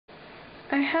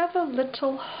I have a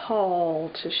little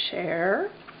haul to share.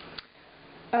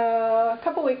 A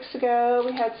couple weeks ago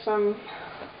we had some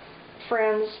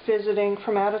friends visiting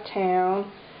from out of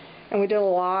town, and we did a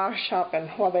lot of shopping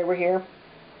while they were here.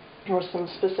 There were some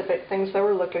specific things they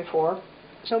were looking for,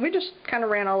 so we just kind of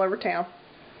ran all over town.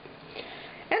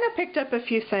 And I picked up a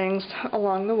few things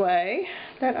along the way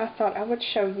that I thought I would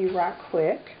show you right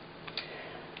quick.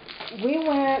 We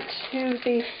went to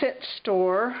the Fit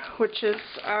store, which is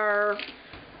our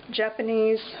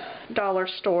Japanese dollar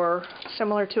store,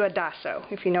 similar to a Daiso,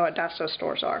 if you know what Daiso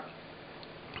stores are.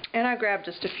 And I grabbed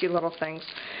just a few little things.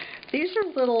 These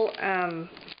are little,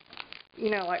 you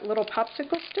know, like little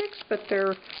popsicle sticks, but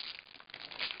they're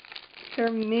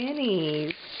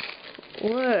minis.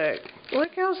 Look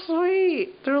how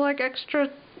sweet. They're like extra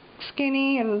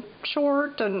skinny and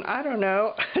short, and I don't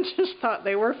know. I just thought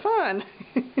they were fun.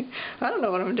 I don't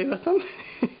know what I'm going to do with them.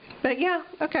 But yeah,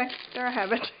 okay, there I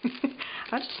have it.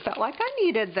 I just felt like I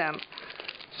needed them.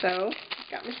 So,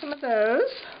 got me some of those.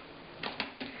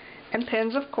 And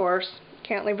pens, of course.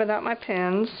 Can't leave without my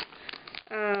pens.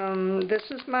 This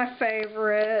is my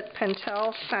favorite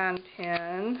Pentel sign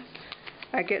pen.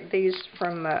 I get these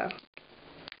from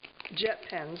Jet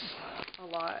Pens a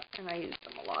lot, and I use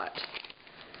them a lot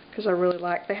because I really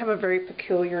like. They have a very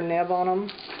peculiar nib on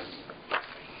them.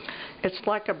 It's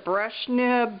like a brush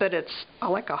nib, but it's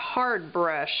like a hard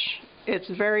brush. It's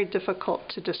very difficult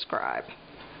to describe,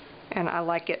 and I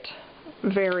like it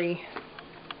very,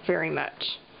 very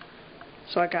much.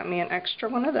 So I got me an extra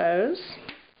one of those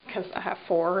because I have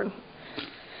 4 and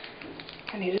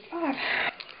I needed 5.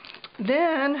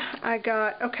 Then I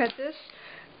got, okay, this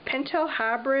Pentel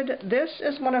Hybrid. This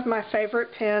is one of my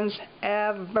favorite pens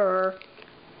ever.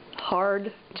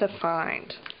 Hard to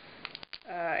find.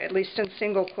 At least in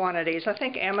single quantities. I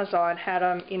think Amazon had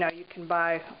them, you know, you can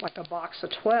buy like a box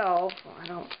of 12. Well, I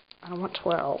don't want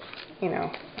 12, you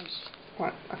know, I just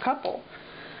want a couple.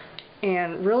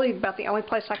 And really about the only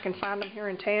place I can find them here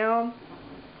in town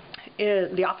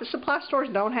is the office supply stores.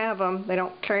 Don't have them. They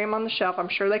don't carry them on the shelf. I'm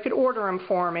sure they could order them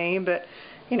for me, but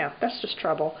you know, that's just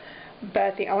trouble.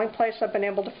 But the only place I've been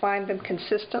able to find them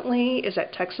consistently is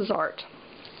at Texas Art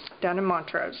down in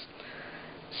Montrose.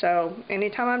 So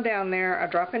anytime I'm down there, I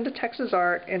drop into Texas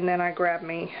Art and then I grab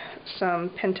me some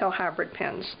Pentel Hybrid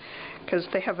pens because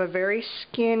they have a very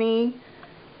skinny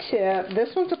tip.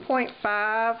 This one's a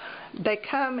 0.5. They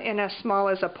come in as small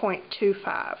as a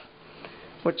 0.25,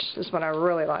 which is what I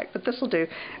really like, but this will do.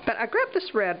 But I grabbed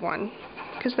this red one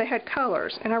because they had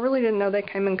colors, and I really didn't know they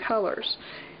came in colors.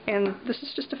 And this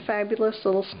is just a fabulous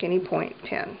little skinny point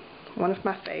pen. One of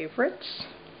my favorites.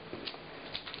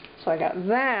 So I got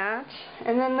that.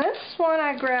 And then this one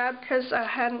I grabbed because I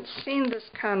hadn't seen this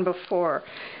kind before.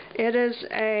 It is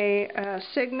a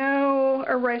Signo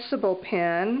erasable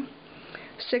pen.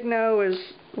 Signo is,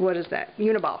 what is that?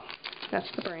 Uniball. That's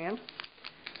the brand.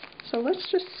 So let's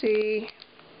just see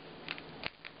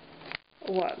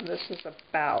what this is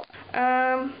about.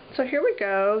 So here we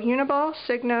go. Uniball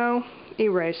Signo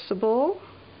erasable.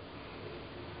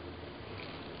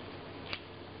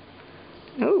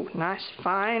 Ooh, nice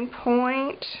fine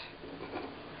point.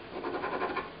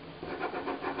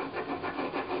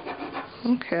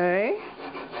 Okay.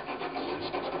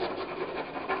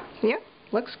 Yep,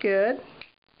 looks good.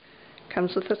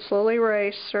 Comes with its little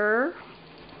eraser.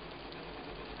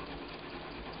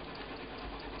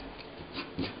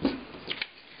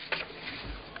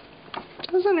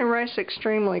 Doesn't erase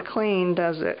extremely clean,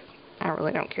 does it? I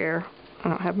really don't care. I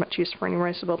don't have much use for an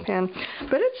erasable pen,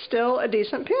 but it's still a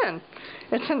decent pen.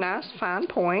 It's a nice fine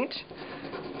point,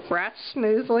 writes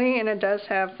smoothly, and it does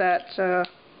have that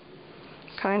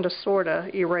kind of sorta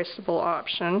erasable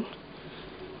option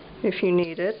if you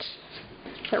need it.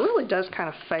 It really does kind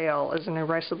of fail as an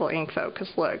erasable ink though,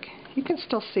 because look, you can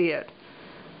still see it.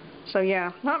 So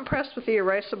yeah, not impressed with the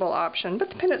erasable option, but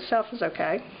the pen itself is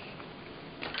okay.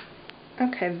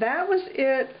 Okay, that was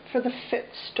it for the Fit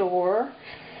store.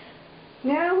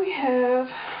 Now we have,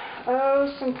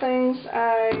 some things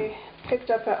I picked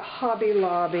up at Hobby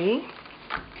Lobby.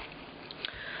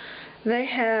 They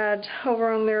had,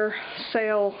 over on their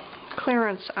sale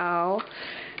clearance aisle,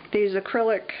 these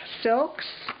acrylic silks,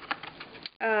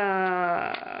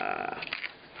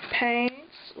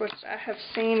 paints, which I have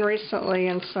seen recently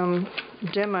in some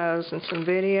demos and some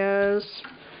videos.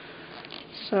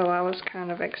 So I was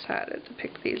kind of excited to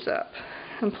pick these up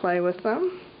and play with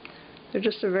them. They're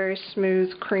just a very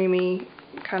smooth, creamy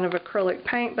kind of acrylic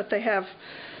paint, but they have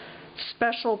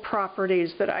special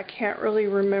properties that I can't really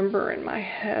remember in my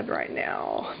head right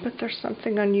now. But there's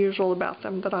something unusual about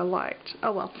them that I liked.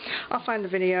 Oh well, I'll find the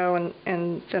video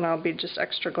and then I'll be just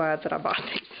extra glad that I bought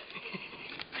these.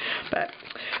 But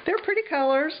they're pretty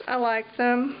colors. I like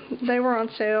them. They were on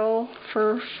sale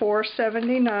for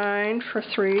 $4.79 for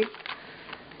 3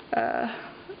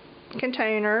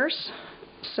 containers.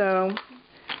 So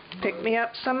pick me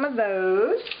up some of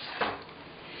those.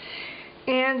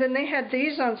 And then they had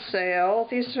these on sale.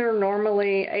 These are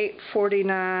normally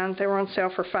 $8.49. They were on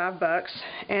sale for $5.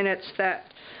 And it's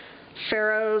that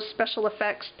Pharaoh's Special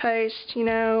Effects paste, you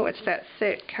know. It's that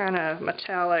thick kind of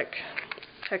metallic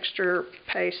texture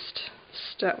paste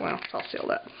stuff. Well, it's all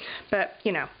sealed up. But,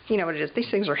 you know what it is. These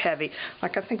things are heavy.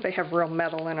 Like, I think they have real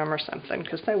metal in them or something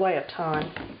because they weigh a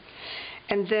ton.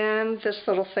 And then this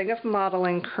little thing of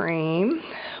modeling cream,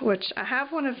 which I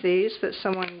have one of these that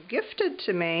someone gifted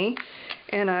to me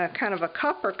in a kind of a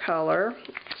copper color.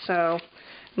 So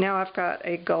now I've got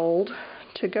a gold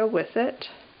to go with it.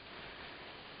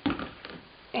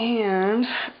 And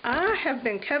I have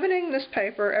been coveting this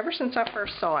paper ever since I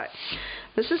first saw it.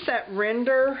 This is that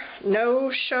Render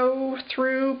No Show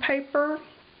Through paper.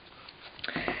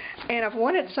 And I've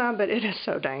wanted some, but it is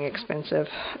so dang expensive.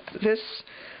 This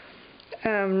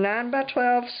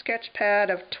 9x12 sketch pad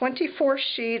of 24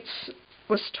 sheets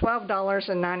was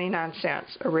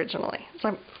 $12.99 originally. It's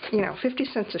like, 50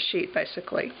 cents a sheet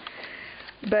basically.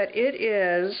 But it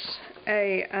is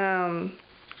a,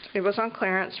 it was on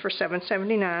clearance for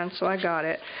 $7.79, so I got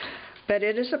it. But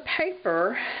it is a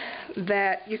paper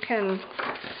that you can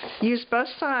use both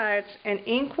sides and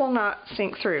ink will not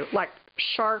sink through. Like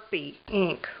Sharpie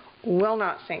ink will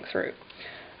not sink through.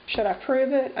 Should I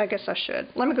prove it? I guess I should.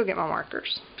 Let me go get my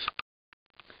markers.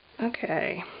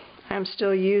 Okay, I'm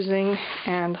still using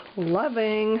and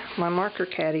loving my marker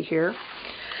caddy here.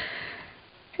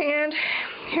 And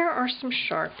here are some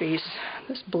Sharpies.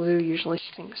 This blue usually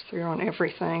sinks through on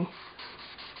everything.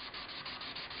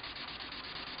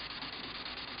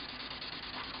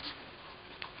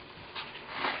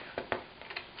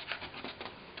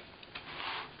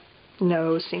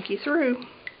 No sinky through.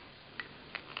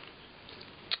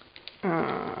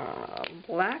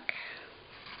 Black.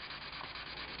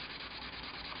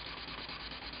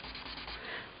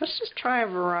 Let's just try a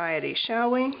variety,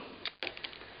 shall we?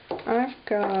 I've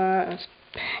got,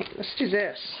 let's do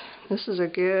this. This is a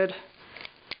good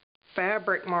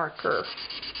fabric marker.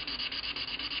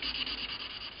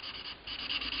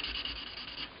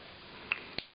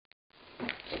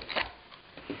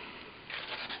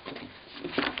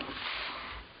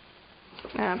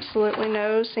 Absolutely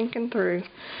no sinking through.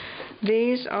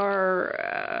 These are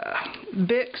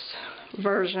Bic's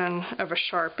version of a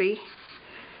Sharpie.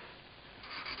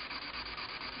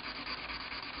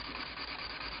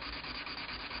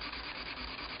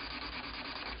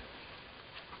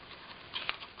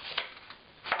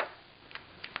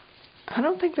 I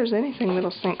don't think there's anything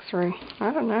that'll sink through.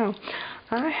 I don't know.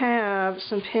 I have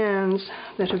some pens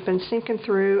that have been sinking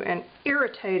through and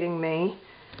irritating me.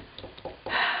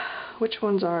 Which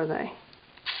ones are they?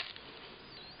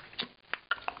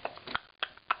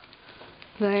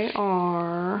 They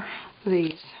are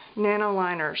these nano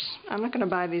liners. I'm not going to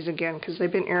buy these again because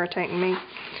they've been irritating me.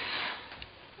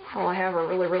 All I have are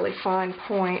really, really fine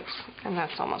points, and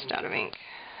that's almost out of ink.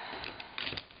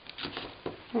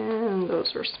 And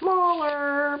those are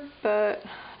smaller, but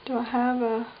do I have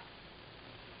a...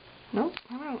 Nope,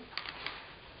 I don't.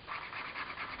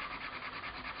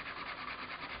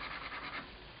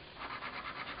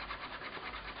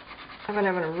 I've been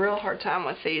having a real hard time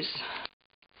with these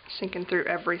sinking through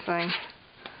everything,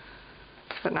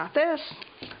 but not this.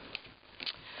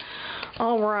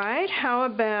 Alright, how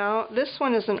about this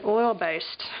one is an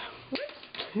oil-based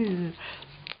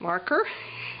marker.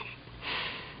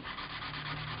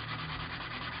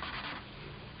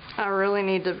 I really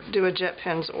need to do a jet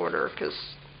pens order because,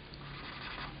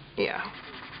 yeah,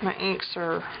 my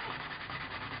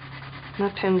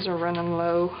pens are running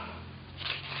low.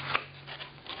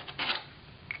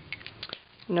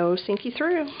 No sinky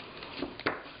through.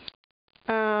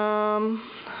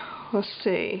 Let's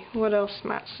see, what else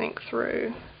might sink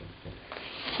through?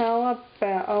 How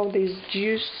about, oh, these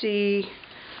juicy,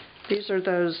 these are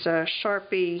those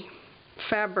Sharpie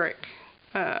fabric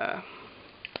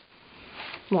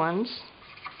ones.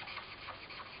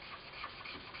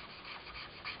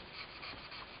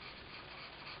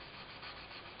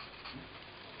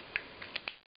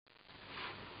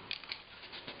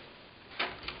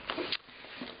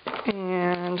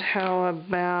 And how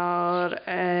about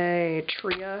a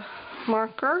Tria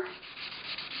marker?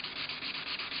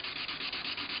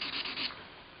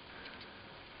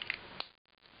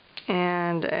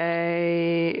 And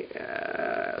a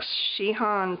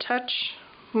Shihan Touch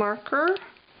marker.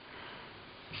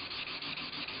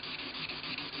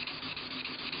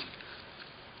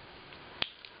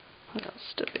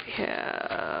 else do we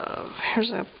have?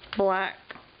 Here's a black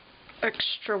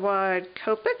extra wide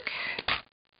Copic.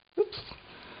 Oops.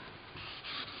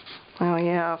 Oh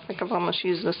yeah, I think I've almost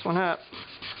used this one up.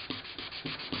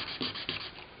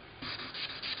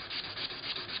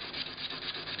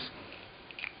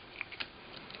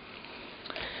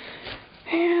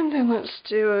 And then let's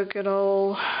do a good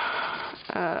old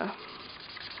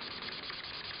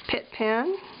pit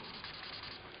pen.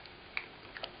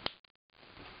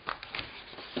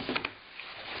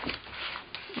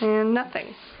 And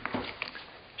nothing.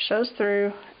 Shows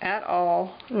through at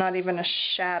all, not even a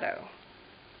shadow.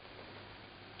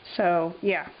 So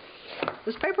yeah,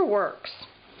 this paper works.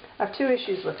 I have two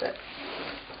issues with it.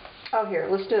 Oh, here,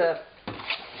 let's do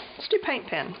paint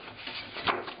pen.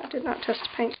 I did not test a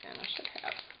paint pen. I should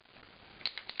have.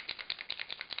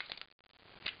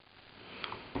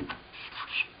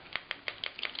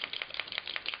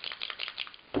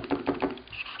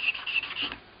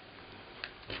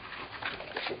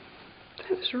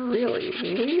 That is really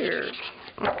weird.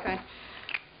 Okay. It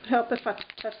would help if I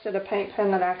tested a paint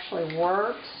pen that actually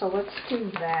works, so let's do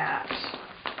that.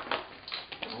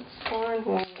 Let's find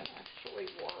one that actually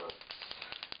works.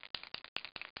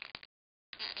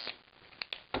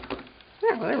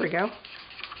 Oh, there we go.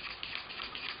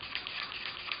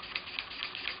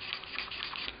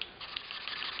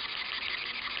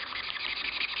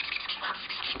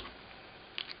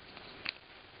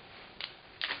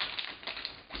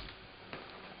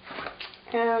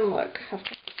 And look, I've got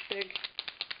this big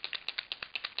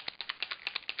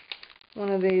one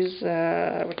of these,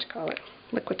 what you call it,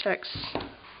 Liquitex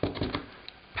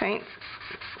paint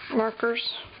markers.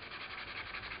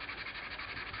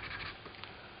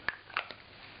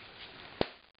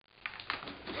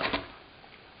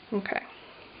 Okay.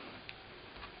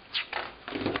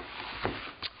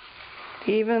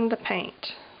 Even the paint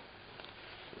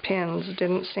pens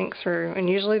didn't sink through, and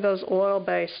usually those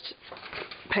oil-based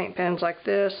paint pens like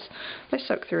this, they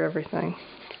soak through everything,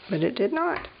 but it did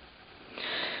not.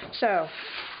 So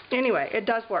anyway, it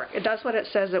does work. It does what it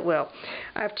says it will.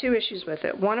 I have two issues with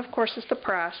it. One, of course, is the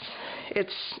price.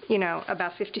 It's, you know,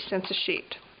 about 50 cents a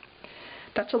sheet.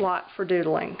 That's a lot for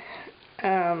doodling.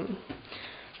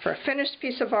 For a finished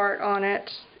piece of art on it,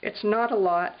 it's not a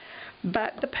lot,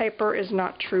 but the paper is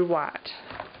not true white.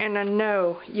 And I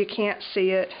know you can't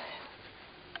see it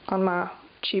on my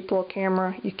cheap little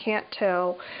camera. You can't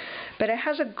tell, but it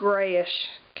has a grayish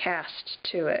cast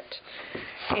to it.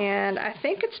 And I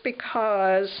think it's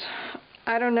because,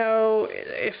 I don't know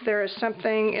if there is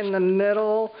something in the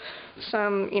middle,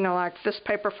 some, you know, like this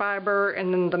paper fiber,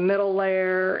 and then the middle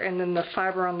layer, and then the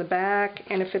fiber on the back,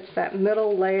 and if it's that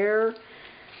middle layer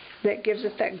that gives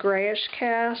it that grayish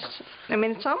cast. I mean,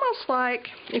 it's almost like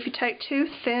if you take two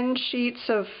thin sheets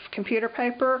of computer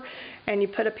paper and you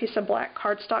put a piece of black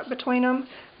cardstock between them,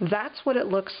 that's what it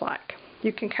looks like.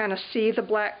 You can kind of see the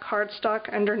black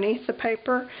cardstock underneath the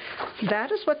paper.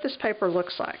 That is what this paper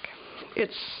looks like.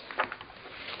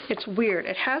 It's weird.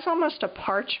 It has almost a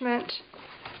parchment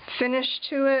finish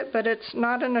to it, but it's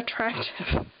not an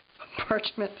attractive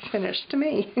parchment finish to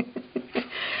me.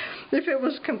 If it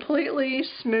was completely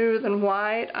smooth and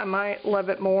white, I might love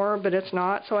it more, but it's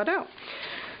not, so I don't.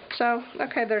 So,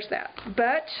 okay, there's that.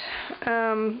 But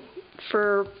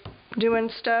for doing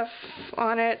stuff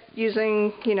on it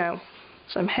using, you know,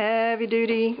 some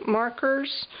heavy-duty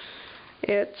markers,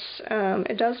 it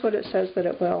does what it says that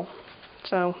it will.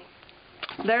 So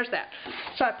there's that.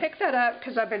 So I picked that up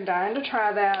because I've been dying to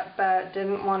try that, but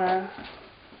didn't want to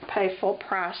pay full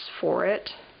price for it.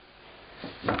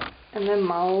 And then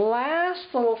my last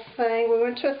little thing, we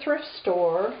went to a thrift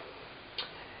store,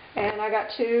 and I got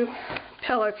two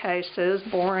pillowcases,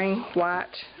 boring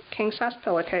white king-size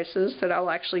pillowcases that I'll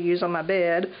actually use on my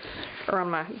bed, or on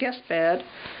my guest bed.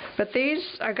 But these,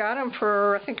 I got them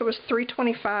for, I think it was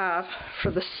 $3.25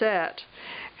 for the set,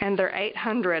 and they're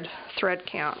 800 thread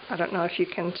count. I don't know if you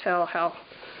can tell how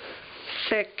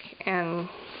thick and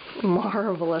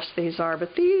marvelous these are,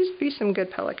 but these be some good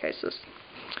pillowcases.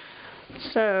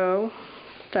 So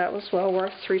that was well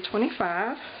worth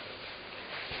 $3.25.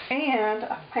 And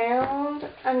I found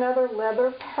another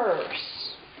leather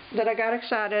purse that I got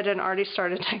excited and already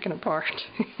started taking apart.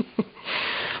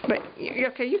 But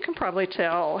okay, you can probably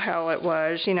tell how it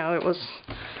was. You know, it was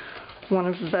one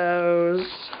of those,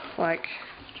 like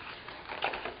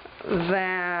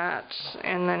that,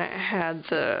 and then it had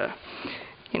the,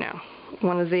 you know,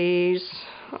 one of these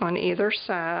on either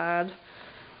side.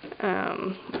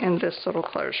 And this little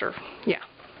closure. Yeah,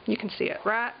 you can see it,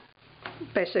 right?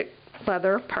 Basic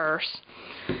leather purse.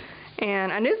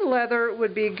 And I knew the leather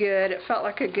would be good. It felt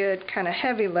like a good kind of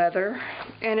heavy leather.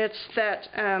 And it's that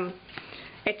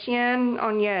Etienne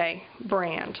Onye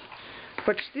brand,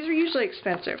 which these are usually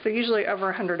expensive. They're usually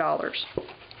over $100.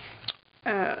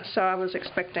 So I was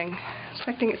expecting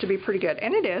it to be pretty good,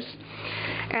 and it is.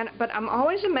 But I'm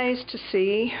always amazed to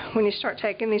see when you start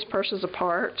taking these purses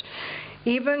apart,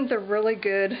 even the really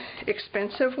good,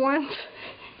 expensive ones,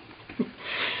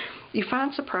 you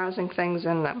find surprising things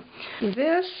in them.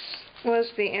 This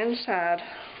was the inside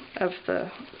of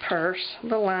the purse,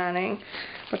 the lining,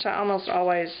 which I almost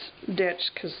always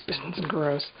ditch because it's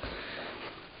gross.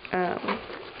 And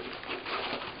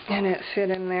it fit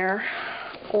in there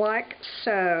like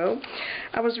so.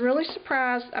 I was really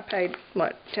surprised. I paid,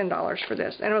 what, $10 for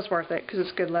this, and it was worth it because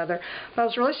it's good leather. But I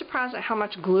was really surprised at how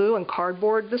much glue and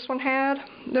cardboard this one had.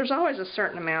 There's always a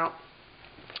certain amount.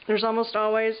 There's almost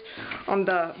always on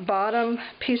the bottom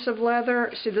piece of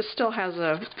leather. See, this still has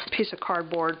a piece of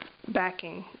cardboard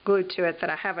backing glued to it that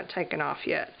I haven't taken off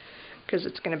yet because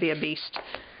it's going to be a beast.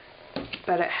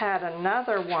 But it had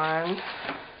another one,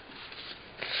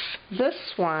 this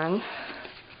one,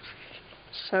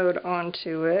 sewed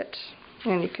onto it,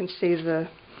 and you can see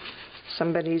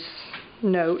somebody's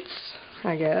notes,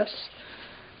 I guess.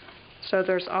 So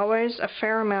there's always a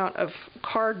fair amount of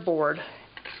cardboard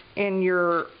in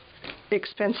your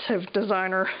expensive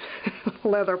designer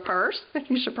leather purse that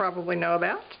you should probably know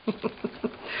about.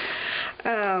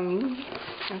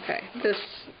 Okay,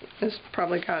 this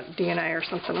probably got DNA or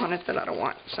something on it that I don't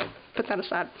want, so put that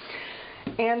aside.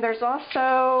 And there's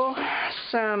also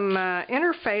some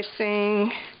interfacing,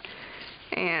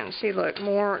 and see, look,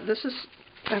 more, this is,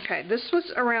 okay, this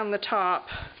was around the top,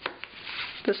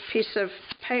 this piece of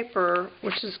paper,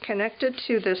 which is connected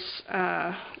to this,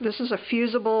 this is a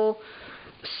fusible,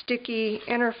 sticky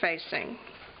interfacing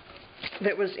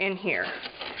that was in here.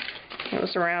 It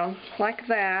was around like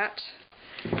that,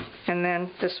 and then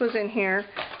this was in here.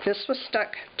 This was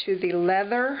stuck to the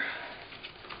leather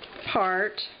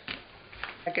part,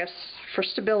 I guess for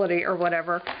stability or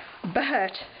whatever,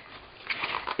 but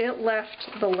it left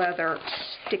the leather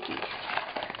sticky.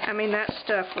 I mean, that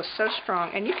stuff was so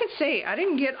strong, and you can see I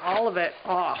didn't get all of it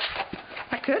off.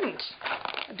 I couldn't.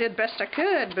 I did best I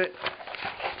could, but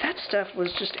that stuff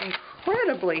was just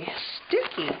incredibly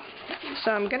sticky.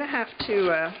 So I'm going to have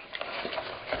to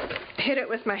hit it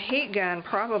with my heat gun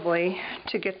probably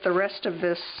to get the rest of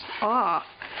this off.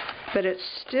 But it's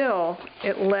still,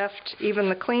 it left, even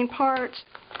the clean parts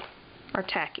are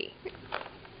tacky.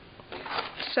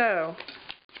 So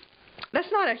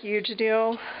that's not a huge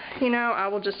deal. You know, I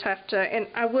will just have to, and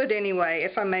I would anyway,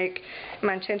 if I make,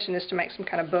 my intention is to make some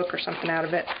kind of book or something out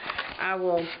of it, I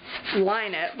will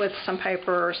line it with some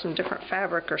paper or some different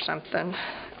fabric or something.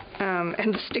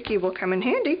 And the sticky will come in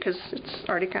handy because it's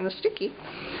already kind of sticky.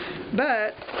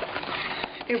 But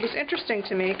it was interesting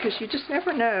to me because you just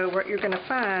never know what you're going to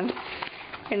find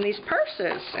in these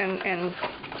purses, and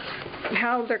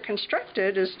how they're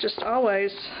constructed is just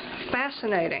always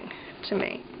fascinating to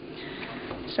me.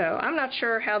 So I'm not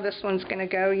sure how this one's going to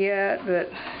go yet, but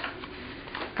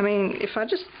I mean, if I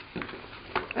just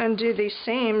undo these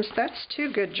seams, that's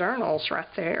 2 good journals right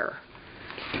there.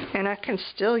 And I can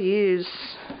still use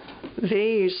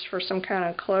these for some kind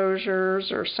of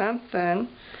closures or something.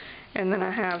 And then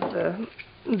I have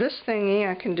this thingy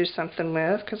I can do something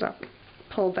with because I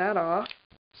pulled that off.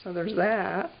 So there's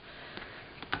that.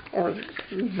 Or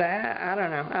that. I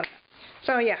don't know.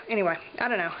 So yeah, anyway, I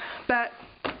don't know. But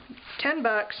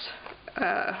 $10,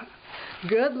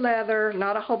 good leather,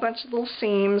 not a whole bunch of little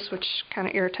seams, which kind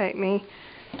of irritate me.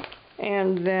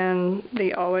 And then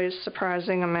the always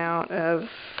surprising amount of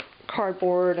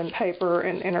cardboard and paper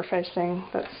and interfacing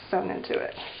that's sewn into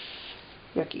it.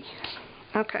 Yucky.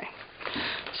 Okay.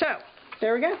 So,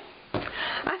 there we go.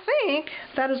 I think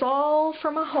that is all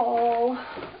for my haul.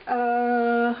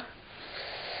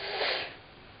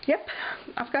 Yep.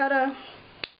 I've got I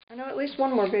know at least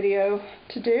one more video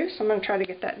to do, so I'm going to try to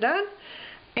get that done.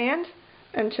 And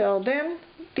until then,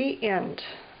 the end.